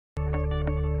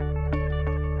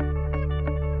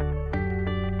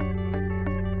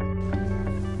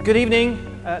Good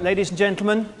evening, ladies and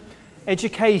gentlemen.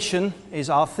 Education is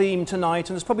our theme tonight,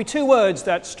 and there's probably two words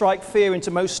that strike fear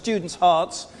into most students'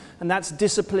 hearts, and that's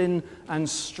discipline and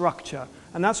structure.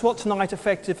 And that's what tonight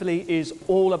effectively is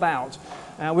all about.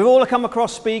 We've all come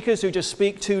across speakers who just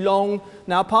speak too long.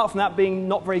 Now, apart from that being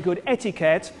not very good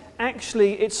etiquette,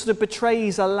 actually it sort of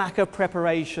betrays a lack of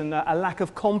preparation, a lack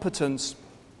of competence.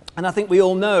 And I think we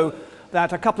all know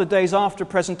that a couple of days after a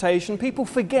presentation, people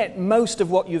forget most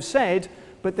of what you've said,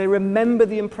 but they remember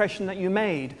the impression that you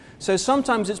made. So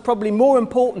sometimes it's probably more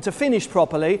important to finish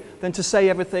properly than to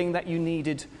say everything that you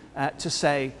needed to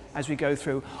say as we go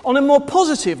through. On a more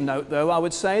positive note, though, I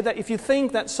would say that if you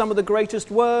think that some of the greatest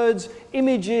words,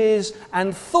 images,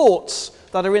 and thoughts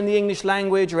that are in the English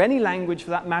language, or any language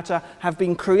for that matter, have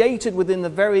been created within the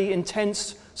very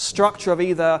intense structure of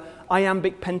either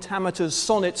iambic pentameters,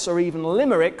 sonnets, or even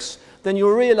limericks, then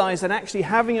you'll realize that actually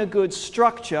having a good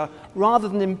structure, rather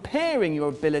than impairing your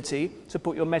ability to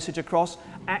put your message across,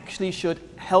 actually should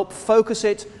help focus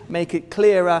it, make it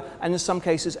clearer, and in some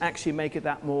cases actually make it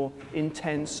that more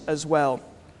intense as well.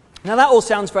 Now that all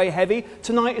sounds very heavy.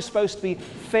 Tonight is supposed to be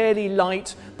fairly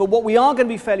light, but what we are going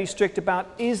to be fairly strict about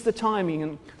is the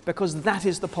timing, because that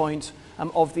is the point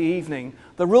of the evening.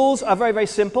 The rules are very, very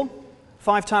simple.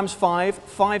 5 times 5,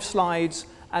 5 slides,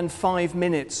 and 5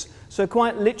 minutes. So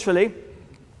quite literally,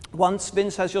 once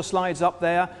Vince has your slides up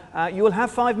there, you will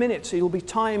have 5 minutes. You'll be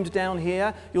timed down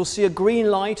here. You'll see a green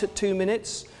light at 2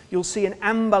 minutes. You'll see an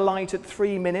amber light at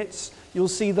 3 minutes. You'll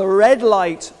see the red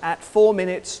light at 4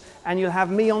 minutes. And you'll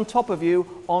have me on top of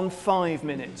you on 5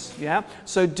 minutes. Yeah?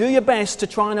 So do your best to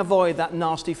try and avoid that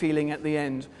nasty feeling at the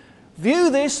end.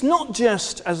 View this not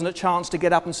just as a chance to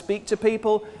get up and speak to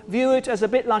people. View it as a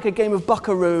bit like a game of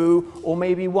Buckaroo, or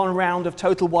maybe one round of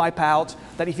Total Wipeout,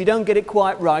 that if you don't get it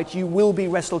quite right, you will be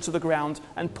wrestled to the ground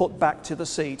and put back to the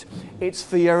seat. It's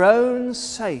for your own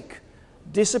sake.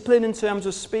 Discipline in terms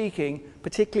of speaking,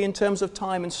 particularly in terms of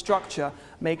time and structure,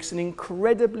 makes an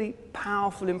incredibly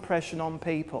powerful impression on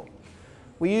people.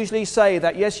 We usually say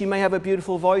that, yes, you may have a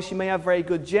beautiful voice, you may have very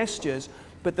good gestures,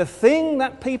 but the thing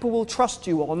that people will trust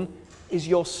you on is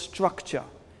your structure.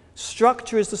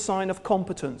 Structure is the sign of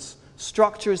competence.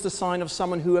 Structure is the sign of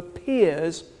someone who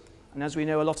appears, and as we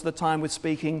know a lot of the time with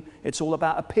speaking, it's all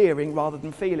about appearing rather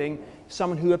than feeling,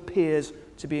 someone who appears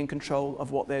to be in control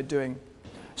of what they're doing.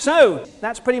 So,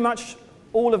 that's pretty much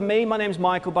all of me. My name's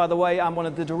Michael, by the way. I'm one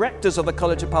of the directors of the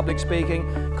College of Public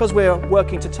Speaking. Because we're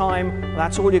working to time,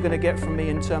 that's all you're going to get from me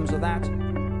in terms of that.